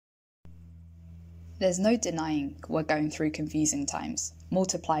There's no denying we're going through confusing times,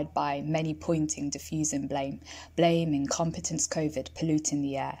 multiplied by many pointing, diffusing blame, incompetence, COVID, polluting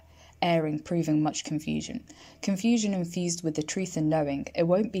the air, airing, proving much confusion. Confusion infused with the truth and knowing it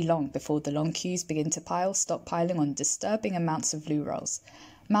won't be long before the long queues begin to stockpiling on disturbing amounts of loo rolls,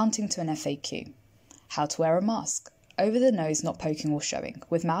 mounting to an FAQ. How to wear a mask. Over the nose not poking or showing,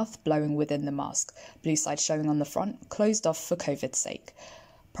 with mouth blowing within the mask, blue side showing on the front, closed off for COVID's sake.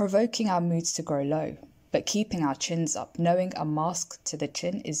 Provoking our moods to grow low, but keeping our chins up, knowing a mask to the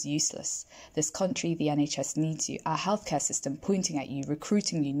chin is useless. This country, the NHS needs you, our healthcare system pointing at you,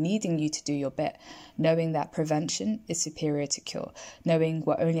 recruiting you, needing you to do your bit, knowing that prevention is superior to cure, knowing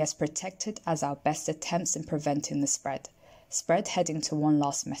we're only as protected as our best attempts in preventing the spread. Spread heading to one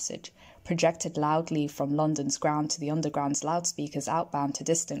last message, projected loudly from London's ground to the underground's loudspeakers outbound to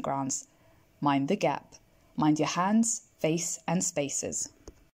distant grounds. Mind the gap. Mind your hands, face and spaces.